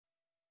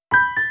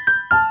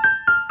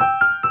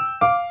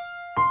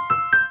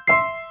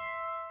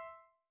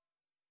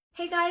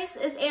Hey guys,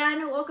 it's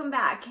Anne. Welcome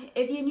back.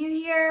 If you're new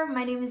here,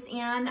 my name is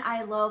Anne.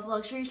 I love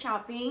luxury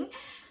shopping.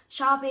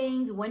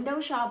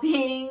 Window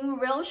shopping,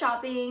 real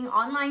shopping,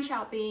 online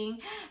shopping,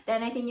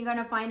 then I think you're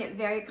gonna find it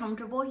very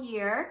comfortable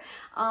here.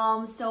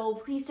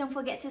 So please don't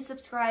forget to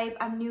subscribe.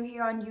 I'm new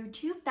here on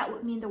YouTube. That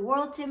would mean the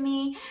world to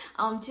me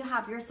to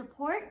have your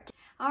support.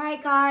 All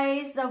right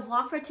guys, the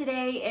vlog for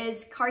today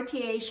is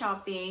Cartier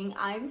shopping.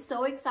 I'm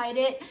so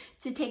excited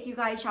to take you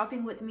guys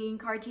shopping with me in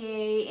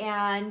Cartier,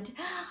 and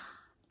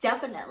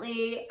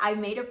definitely I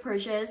made a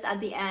purchase at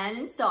the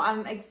end, so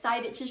I'm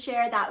excited to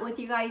share that with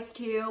you guys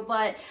too.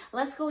 But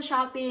let's go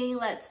shopping,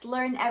 let's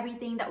learn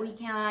everything that we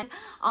can.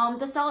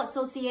 The sales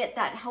associate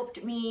that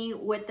helped me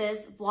with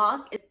this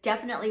vlog is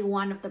definitely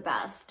one of the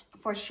best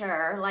for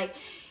sure. Like,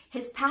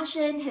 his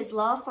passion, his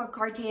love for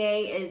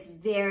Cartier is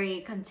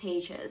very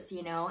contagious,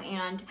 you know,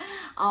 and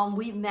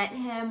we met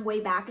him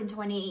way back in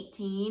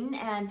 2018,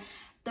 and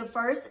the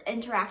first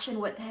interaction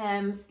with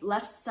him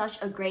left such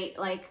a great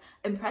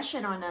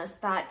impression on us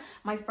that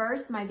my very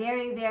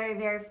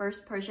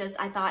first purchase,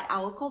 I thought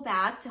I would go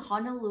back to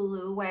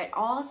Honolulu where it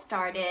all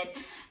started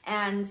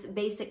and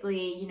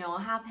basically, you know,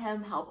 have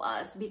him help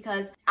us,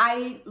 because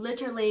I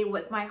literally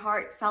with my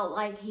heart felt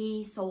like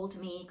he sold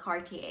me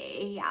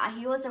Cartier. Yeah,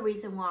 he was the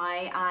reason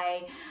why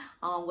I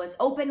was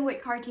open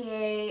with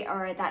Cartier,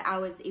 or that I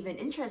was even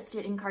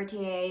interested in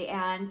Cartier,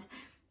 and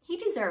he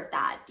deserved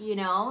that, you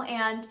know.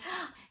 And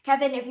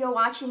Kevin, if you're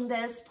watching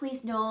this,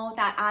 please know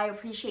that I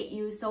appreciate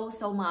you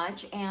so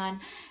much,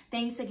 and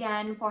thanks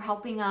again for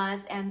helping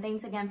us, and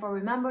thanks again for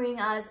remembering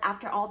us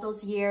after all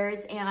those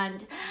years.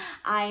 And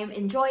I'm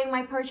enjoying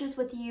my purchase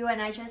with you,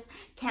 and I just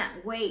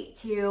can't wait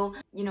to,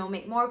 you know,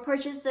 make more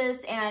purchases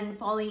and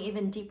falling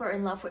even deeper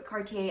in love with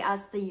Cartier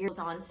as the year goes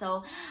on.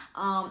 So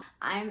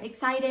I'm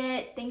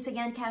excited. Thanks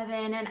again,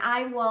 Kevin, and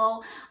I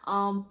will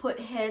put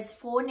his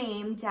full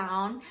name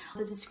down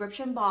in the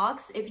description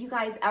box. If you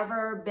guys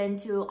ever been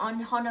to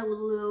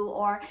Honolulu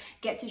or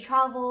get to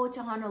travel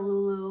to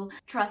Honolulu,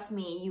 trust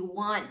me, you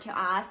want to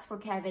ask for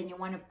Kevin. You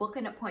want to book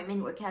an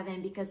appointment with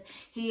Kevin because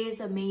he is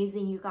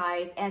amazing, you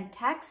guys. And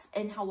tax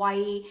in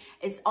Hawaii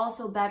is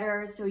also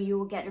better, so you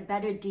will get a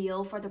better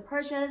deal for the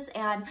purchase.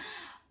 And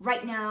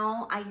right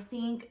now, I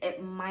think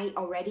it might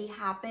already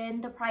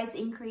happen, the price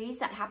increase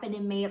that happened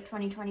in May of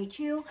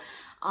 2022.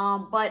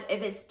 But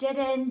if it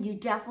didn't, you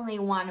definitely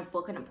want to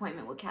book an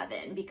appointment with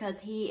Kevin because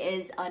he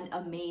is an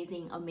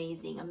amazing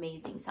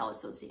sales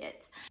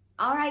associate.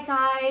 All right,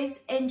 guys,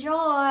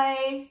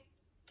 enjoy.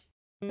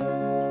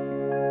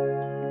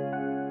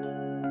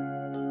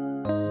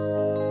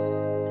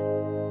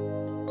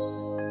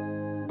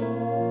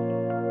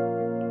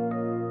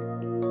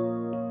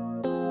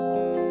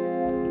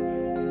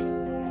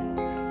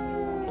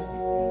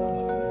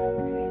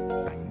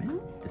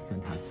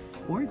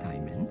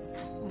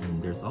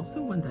 There's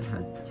also one that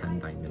has 10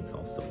 diamonds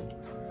also.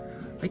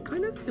 I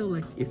kind of feel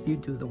like if you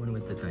do the one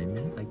with the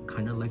diamonds, I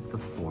kind of like the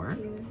 4,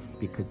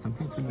 because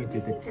sometimes when you do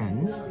the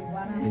 10,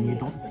 then you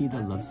don't see the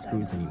love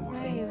screws anymore.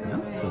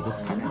 Yeah? So this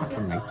kind of has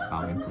a nice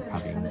balance of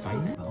having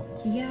diamond.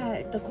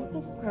 Yeah, the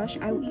Coco Crush,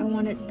 I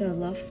wanted the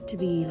love to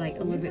be like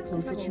a little bit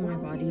closer to my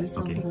body,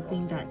 so I'm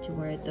hoping that to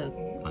wear the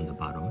on the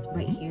bottom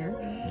right here.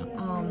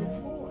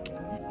 Yeah.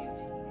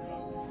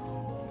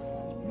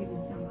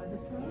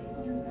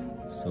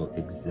 So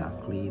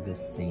exactly the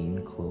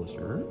same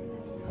closure,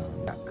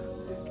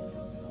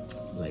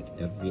 like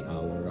every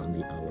hour on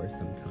the hour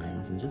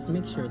sometimes, and just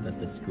make sure that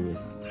the screw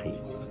is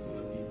tight.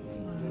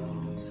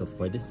 So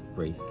for this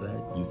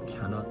bracelet, you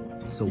cannot,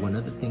 so one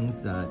of the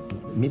things that,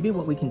 maybe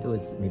what we can do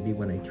is, maybe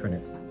when I turn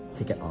it,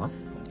 take it off,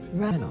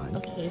 right on,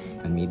 okay,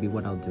 and maybe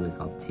what I'll do is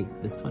I'll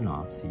take this one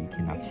off so you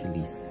can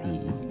actually see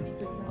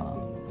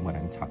what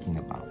I'm talking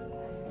about.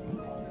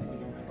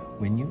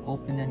 When you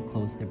open and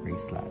close the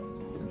bracelet,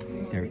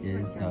 there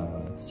is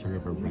a sort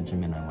of a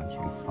regimen I want you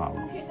to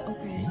follow.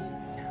 Okay.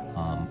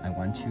 I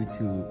want you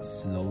to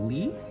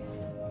slowly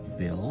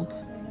build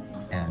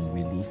and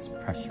release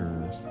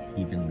pressure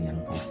evenly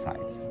on both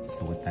sides.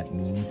 So what that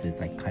means is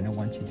I kind of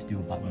want you to do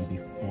about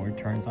maybe 4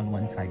 turns on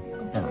one side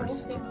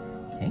first,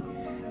 okay?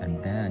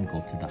 And then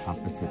go to the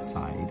opposite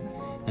side,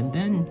 and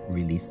then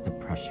release the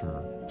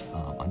pressure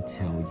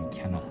until you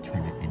cannot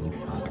turn it any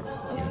further,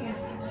 okay?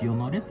 So you'll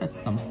notice at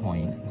some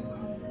point,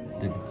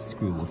 the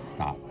screw will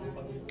stop.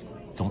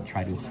 Don't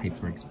try to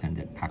hyperextend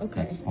it past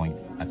that point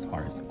as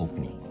far as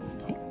opening,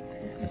 okay?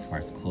 As far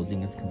as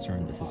closing is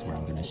concerned, this is where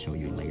I'm going to show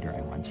you later.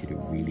 I want you to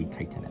really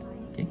tighten it,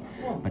 okay?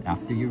 But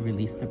after you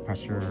release the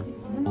pressure,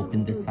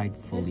 open this side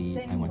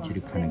fully. I want you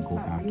to kind of go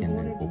back and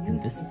then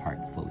open this part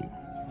fully.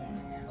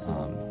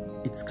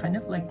 It's kind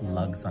of like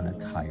lugs on a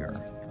tire.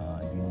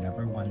 You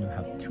never want to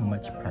have too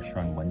much pressure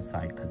on one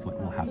side, because what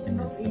will happen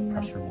is the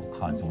pressure will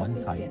cause one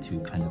side to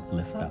kind of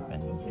lift up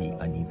and be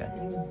uneven,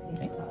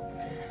 okay?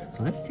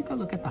 So let's take a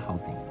look at the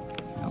housing.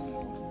 Now,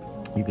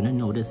 you're going to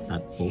notice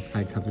that both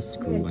sides have a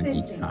screw on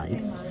each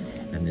side,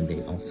 And then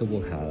they also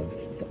will have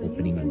the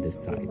opening on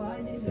this side.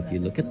 So if you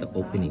look at the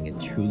opening, it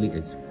truly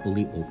is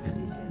fully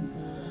open.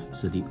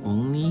 So the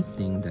only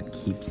thing that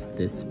keeps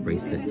this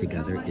bracelet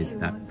together is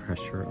that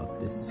pressure of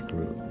this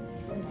screw.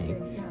 Okay,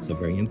 so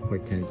very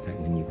important that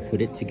when you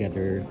put it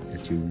together,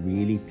 that you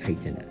really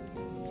tighten it.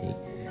 Okay,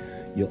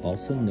 you'll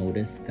also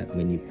notice that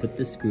when you put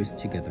the screws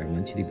together, I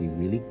want you to be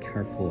really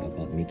careful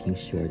about making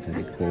sure that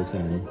it goes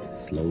on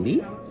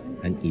slowly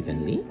and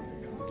evenly.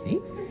 Okay,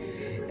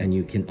 and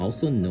you can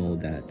also know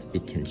that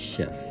it can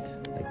shift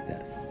like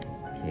this.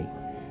 Okay,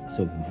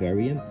 so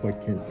very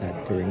important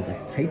that during the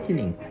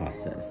tightening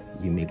process,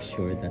 you make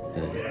sure that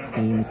the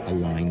seams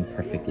align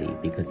perfectly,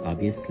 because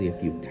obviously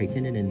if you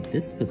tighten it in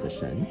this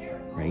position,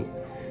 right,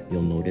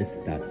 you'll notice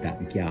that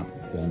that gap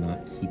will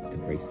not keep the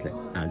bracelet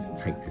as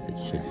tight as it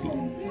should be.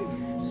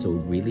 So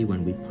really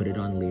when we put it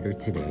on later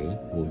today,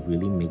 we'll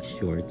really make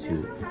sure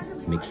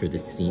the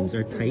seams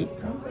are tight.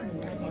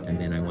 And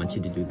then I want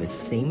you to do the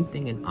same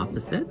thing in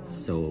opposite.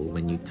 So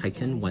when you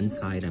tighten one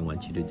side, I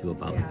want you to do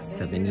about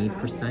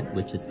 70%,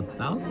 which is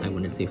about, I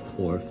want to say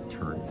 4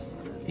 turns.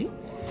 Okay?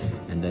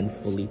 And then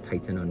fully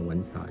tighten on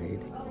one side,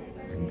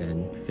 and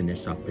then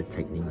finish off the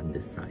tightening on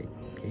this side.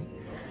 Okay?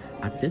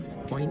 At this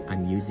point,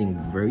 I'm using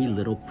very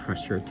little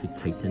pressure to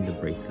tighten the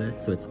bracelet,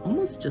 so it's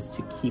almost just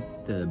to keep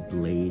the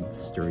blade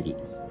sturdy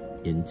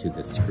into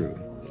the screw.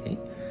 Okay?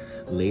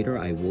 Later,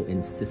 I will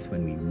insist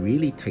when we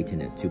really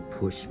tighten it to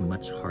push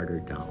much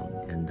harder down,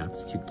 and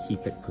that's to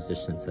keep it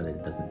positioned so that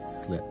it doesn't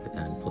slip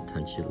and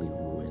potentially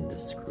ruin the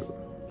screw.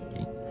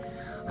 Okay?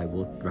 I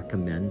will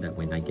recommend that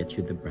when I get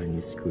you the brand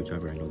new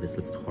screwdriver, I know this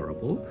looks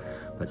horrible,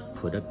 but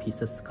put a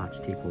piece of Scotch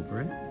tape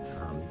over it.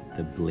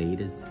 The blade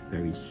is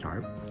very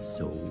sharp,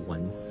 so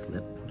one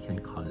slip can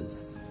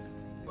cause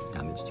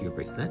damage to your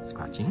bracelet,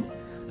 scratching,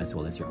 as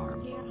well as your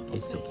arm. Okay,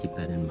 so keep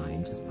that in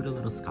mind. Just put a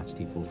little Scotch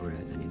tape over it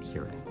and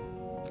adhere it.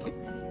 Okay.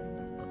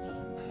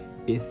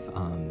 If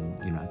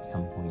you know, at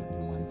some point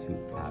you want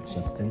to,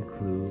 Justin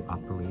Clue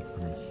operates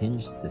on a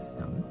hinge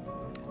system,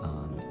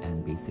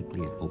 and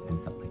basically it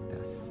opens up like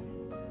this.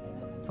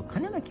 So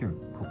kind of like your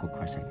Coco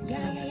Crush, I think.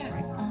 Yeah.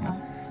 Right?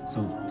 Yeah. So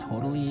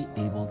totally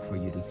able for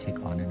you to take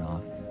on and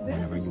off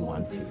whenever you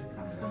want to.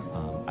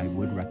 I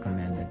would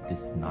recommend that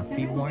this not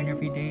be worn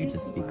every day,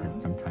 just because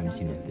sometimes,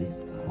 you know,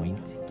 this point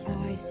can...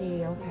 Oh, I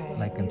see, okay.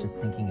 Like, I'm just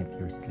thinking if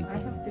you're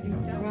sleeping, you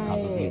know, you'll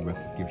probably rip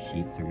your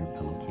sheets or your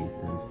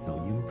pillowcases,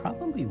 so you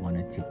probably want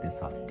to take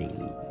this off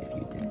daily if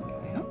you did.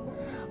 Yeah?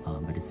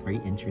 But it's very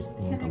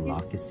interesting. The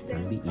lock is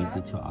fairly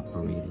easy to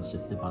operate. It's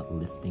just about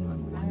lifting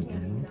on one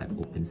end that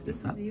opens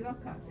this up. Yeah,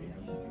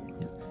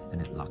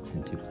 and it locks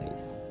into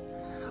place.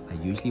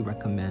 I usually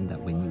recommend that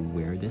when you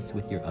wear this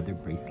with your other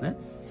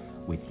bracelets,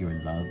 with your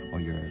Love or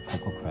your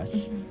Coco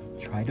Crush,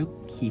 try to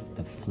keep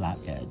the flat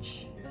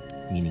edge,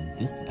 meaning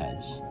this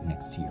edge,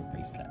 next to your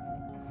bracelet.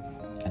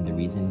 And the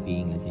reason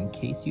being is in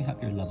case you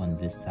have your Love on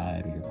this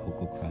side or your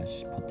Coco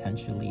Crush,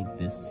 potentially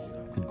this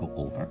could go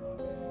over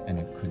and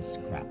it could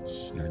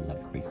scratch your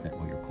Love bracelet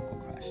or your Coco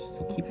Crush.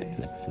 So keep it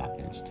like flat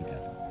edge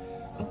together.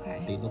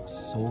 Okay. They look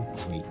so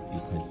great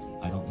because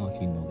I don't know if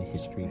you know the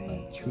history,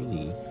 but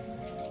truly,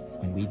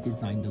 when we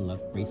designed the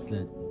Love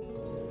bracelet,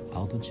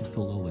 Aldo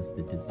Cipolla was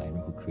the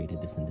designer who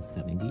created this in the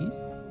 70s.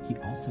 He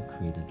also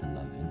created the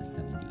Love in the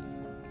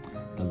 70s.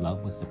 The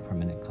Love was the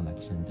permanent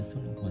collection. This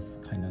one was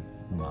kind of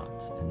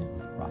not, and it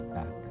was brought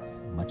back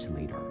much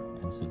later.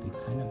 And so they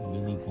kind of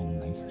really go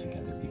nice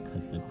together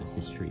because of the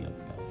history of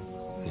the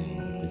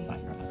same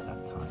designer at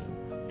that time.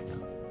 Yeah.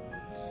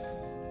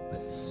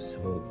 But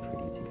so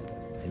pretty together.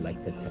 I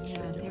like the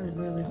texture. Yeah, they're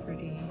really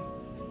pretty.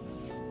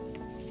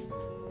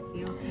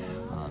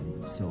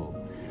 So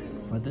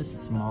for the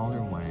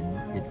smaller one,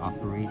 it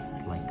operates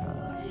like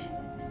a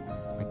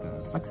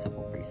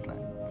flexible bracelet,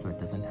 so it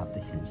doesn't have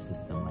the hinge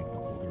system like the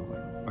older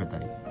one or the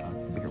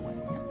bigger one.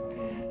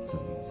 Yeah. So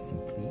you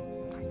simply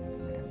kind of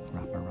let it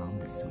wrap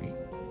around this way.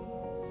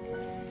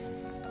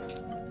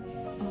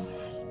 Oh,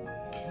 that's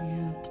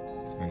cute.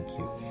 It's very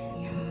cute.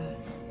 Yeah.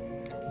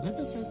 A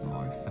little bit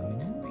more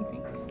feminine, I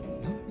think.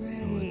 Yeah.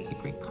 So it's a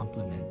great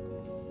compliment.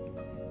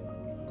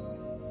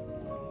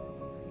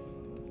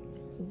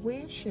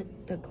 Where should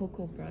the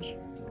Coco Crush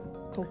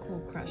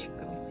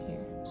go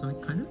here? So I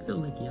kind of feel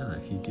like, yeah,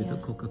 if you do the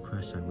Coco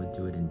Crush, I would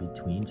do it in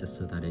between just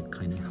so that it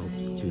kind of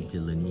helps to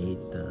delineate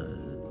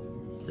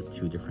the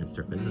two different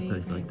surfaces.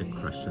 I feel like the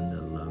Crush and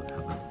the Love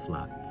have a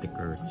flat,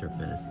 thicker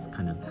surface.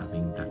 Kind of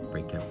having that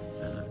breakout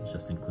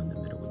just include in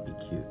the middle would be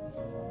cute.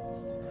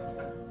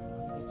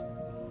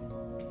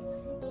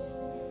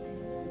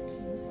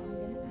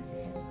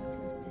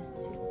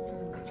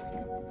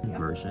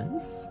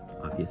 Versions.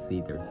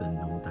 Obviously, there's a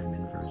no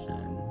diamond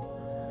version.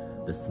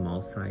 The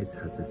small size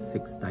has a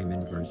 6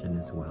 diamond version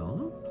as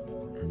well.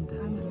 And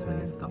then this one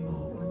is the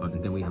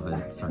and then we have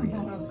a,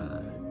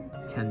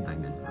 10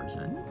 diamond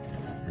version.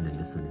 And then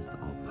this one is the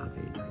all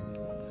pave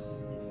diamonds.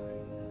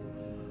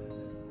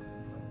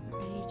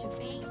 Ready to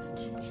paint?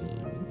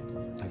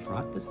 17. I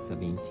brought the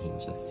 17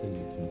 just so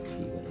you can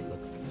see what it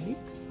looks like.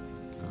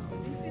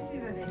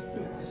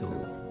 So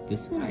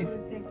this one I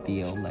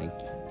feel like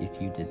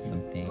if you did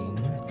something,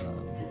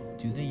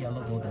 do the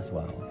yellow gold as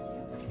well.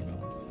 You know,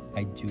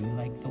 I do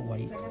like the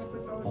white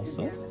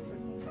also,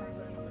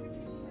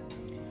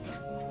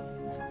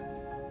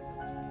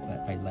 but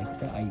I like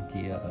the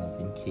idea of,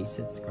 in case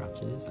it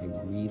scratches, I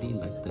really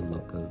like the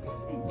look of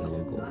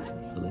yellow gold.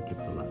 I feel like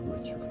it's a lot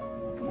richer.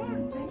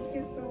 Yeah, thank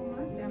you so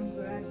much. I'm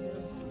glad you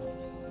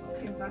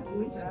came back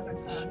with other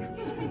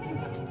colors.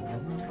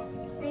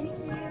 Thank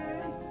you.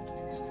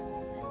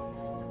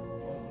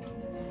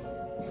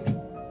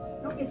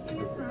 Okay, see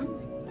you soon.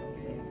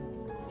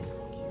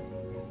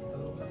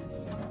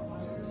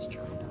 Let's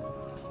try that.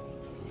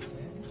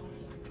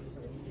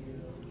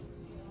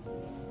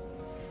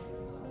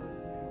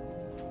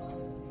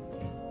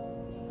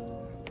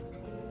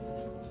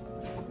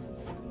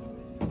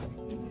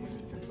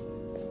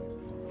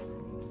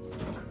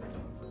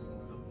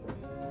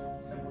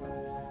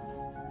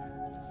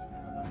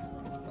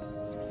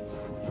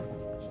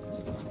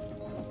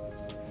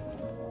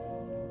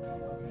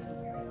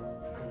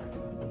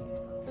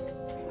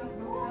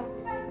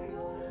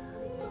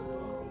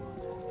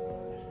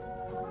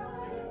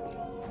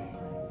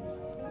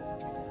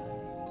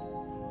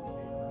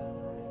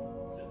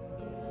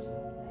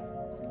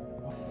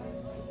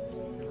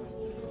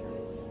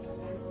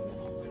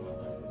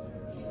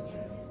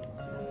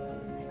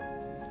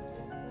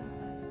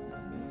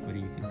 What do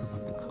you think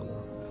about the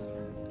color?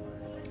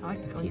 I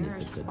like the Teen is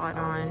color. a good Spot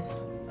size. on.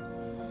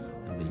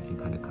 And then you can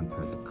kind of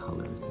compare the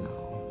colors now.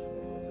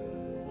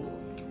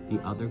 The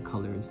other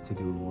colors to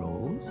do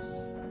rose.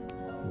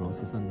 Rose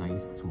is a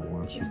nice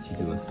more to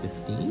do a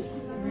 15.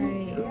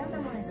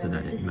 Right. So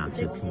that it This is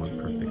matches more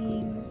 16.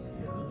 perfectly.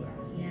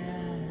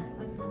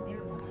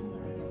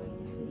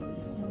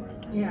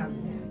 Yeah,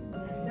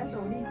 that's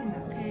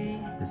original. Okay.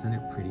 Isn't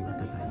it pretty with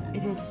the diamond?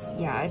 It is,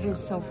 yeah, it is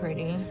so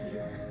pretty.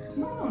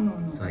 No.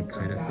 So I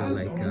kind of feel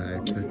like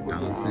it's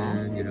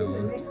 $1,000, you know,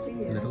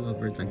 a little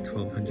over like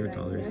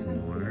 $1,200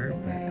 more.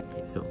 But,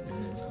 okay, so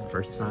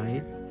first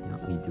side, you know,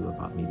 we do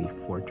about maybe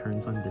 4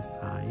 turns on this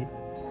side.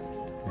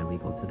 Then we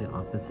go to the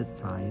opposite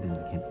side and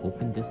we can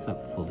open this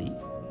up fully.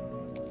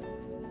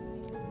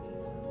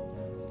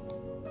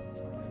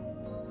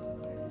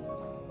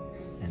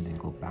 And then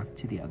go back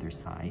to the other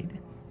side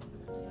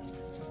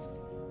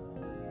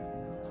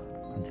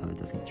until it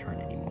doesn't turn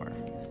anymore.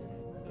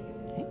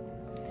 Okay?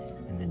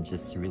 And then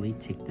just really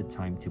take the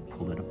time to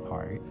pull it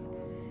apart.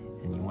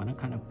 And you want to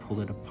kind of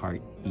pull it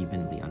apart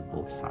evenly on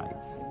both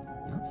sides.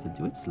 Yeah? So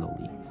do it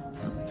slowly.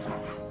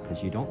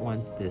 Because you don't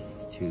want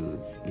this to,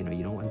 you know,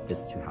 you don't want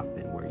this to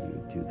happen where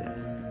you do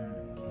this.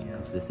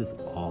 Because this is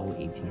all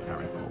 18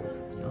 karat gold.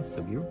 You know?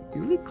 So you're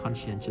really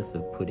conscientious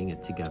of putting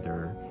it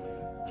together,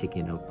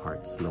 taking it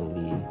apart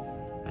slowly,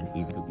 and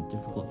even it'll be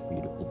difficult for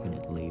you to open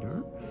it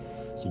later.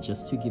 So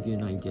just to give you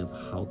an idea of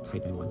how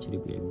tight I want you to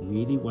be, I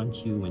really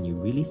want you, when you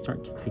really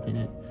start to tighten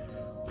it,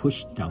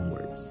 push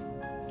downwards,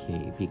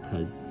 okay?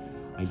 Because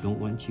I don't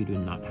want you to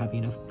not have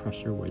enough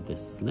pressure where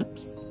this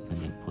slips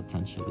and then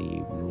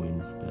potentially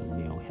ruins the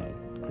nail head.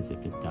 Because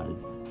if it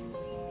does,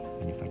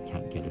 and if I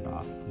can't get it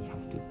off, we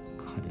have to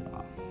cut it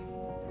off,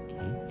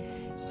 okay?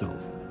 So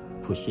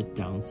push it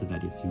down so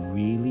that it's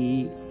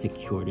really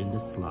secured in the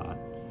slot,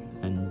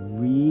 and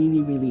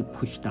really, really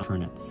push down,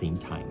 turn at the same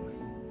time,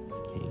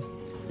 okay?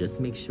 Just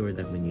make sure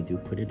that when you do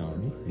put it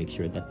on, make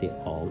sure that they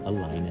all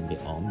align and they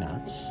all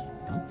match,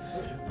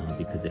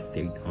 because if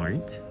they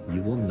aren't,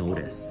 you will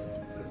notice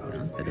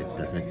that it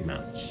doesn't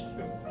match.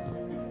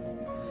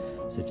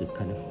 So just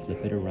kind of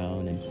flip it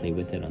around and play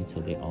with it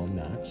until they all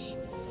match.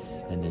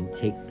 And then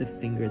take the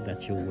finger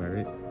that you'll wear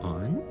it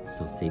on.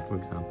 So say, for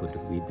example,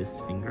 if we this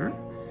finger,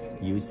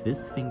 use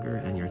this finger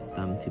and your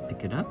thumb to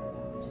pick it up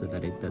so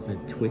that it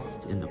doesn't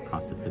twist in the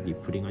process of you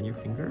putting on your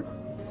finger,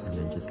 and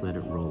then just let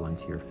it roll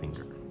onto your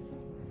finger.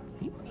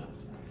 Okay.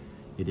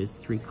 It is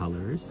 3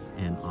 colors,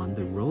 and on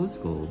the rose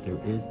gold, there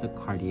is the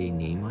Cartier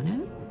name on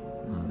it.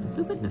 It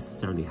doesn't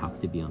necessarily have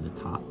to be on the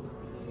top.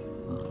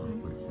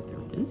 Where is it?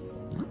 There it is.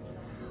 Yeah.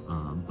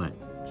 But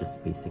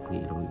just basically,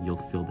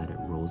 you'll feel that it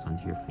rolls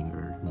onto your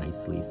finger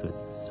nicely, so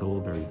it's so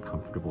very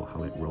comfortable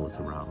how it rolls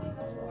around.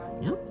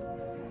 Yeah.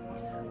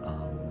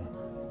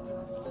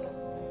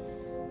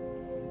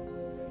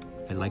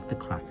 I like the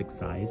classic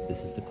size.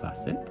 This is the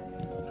classic.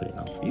 I'll put it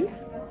on for you.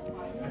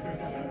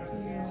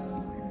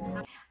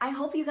 I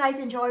hope you guys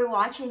enjoy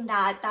watching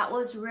that. That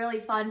was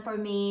really fun for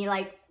me,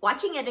 like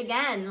watching it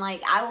again.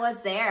 Like I was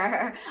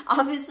there.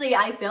 Obviously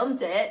I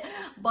filmed it,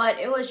 but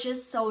it was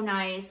just so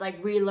nice. Like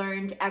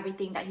relearned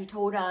everything that he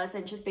told us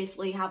and just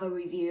basically have a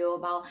review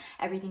about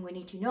everything we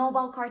need to know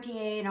about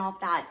Cartier and all of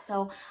that.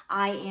 So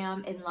I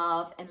am in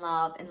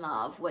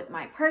love with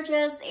my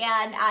purchase,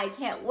 and I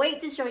can't wait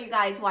to show you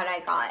guys what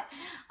I got.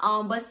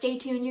 But stay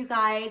tuned, you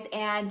guys,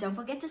 and don't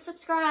forget to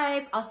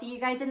subscribe. I'll see you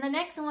guys in the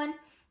next one.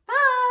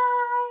 Bye!